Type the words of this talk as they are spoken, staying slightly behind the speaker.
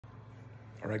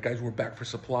All right, guys, we're back for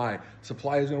supply.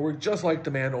 Supply is gonna work just like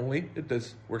demand, only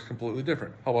this works completely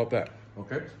different. How about that?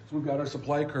 Okay, so we've got our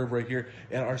supply curve right here,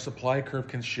 and our supply curve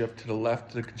can shift to the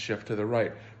left, it can shift to the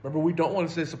right. Remember, we don't want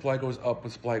to say supply goes up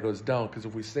and supply goes down, because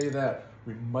if we say that,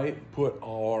 we might put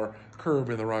our curve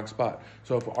in the wrong spot.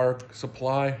 So if our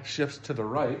supply shifts to the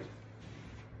right,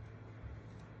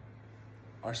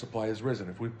 our supply has risen.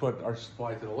 If we put our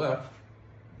supply to the left,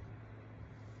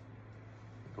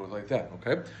 goes like that,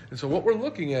 okay? And so what we're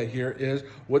looking at here is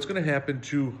what's gonna happen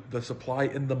to the supply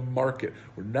in the market.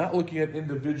 We're not looking at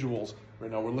individuals right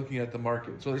now, we're looking at the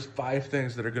market. So there's 5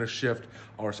 things that are gonna shift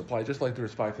our supply, just like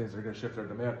there's 5 things that are gonna shift our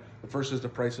demand. The first is the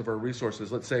price of our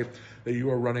resources. Let's say that you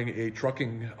are running a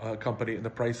trucking company and the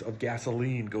price of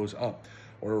gasoline goes up,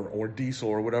 or diesel,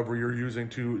 or whatever you're using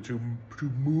to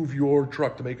move your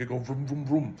truck to make it go vroom, vroom,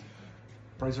 vroom.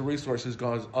 Price of resources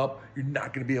goes up, you're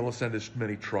not going to be able to send as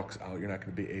many trucks out. You're not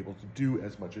going to be able to do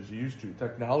as much as you used to.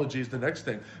 Technology is the next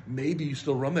thing. Maybe you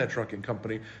still run that trucking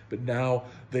company, but now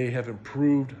they have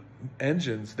improved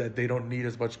engines that they don't need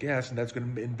as much gas, and that's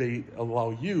going to allow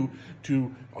you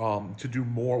to do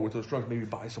more with those trucks. Maybe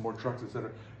buy some more trucks, etc.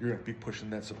 You're going to be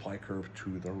pushing that supply curve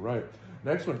to the right.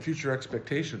 Next one, future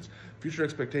expectations. Future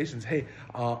expectations. Hey,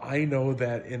 I know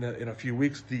that in a few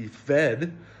weeks, the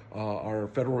Fed, our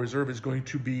Federal Reserve, is going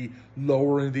to be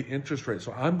lowering the interest rate.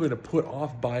 So I'm going to put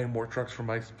off buying more trucks from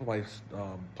my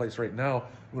place right now.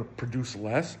 I'm going to produce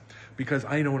less, because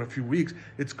I know in a few weeks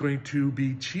it's going to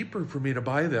be cheaper for me to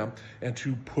buy them and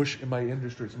to push in my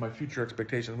industry. So my future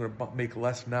expectations, I'm going to make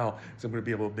less now, so I'm going to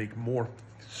be able to make more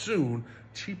soon,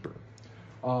 cheaper.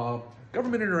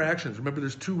 Government interactions. Remember,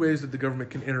 there's 2 ways that the government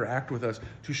can interact with us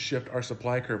to shift our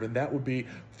supply curve, and that would be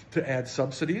to add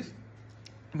subsidies.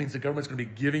 It means the government's going to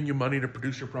be giving you money to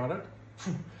produce your product.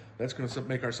 That's going to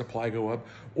make our supply go up,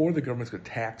 or the government's going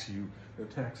to tax you. The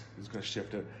tax is going to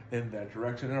shift it in that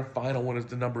direction. And our final one is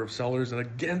the number of sellers. And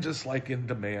again, just like in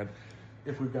demand,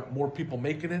 if we've got more people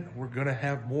making it, we're going to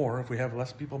have more. If we have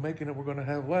less people making it, we're going to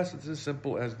have less. It's as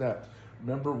simple as that.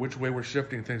 Remember which way we're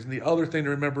shifting things. And the other thing to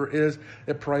remember is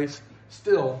that price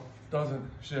still doesn't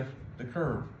shift the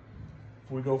curve.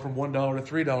 If we go from $1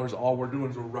 to $3, all we're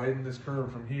doing is we're riding this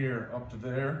curve from here up to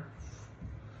there,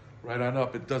 right on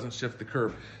up. It doesn't shift the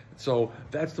curve. So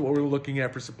that's what we're looking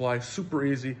at for supply. Super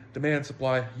easy. Demand,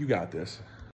 supply, you got this.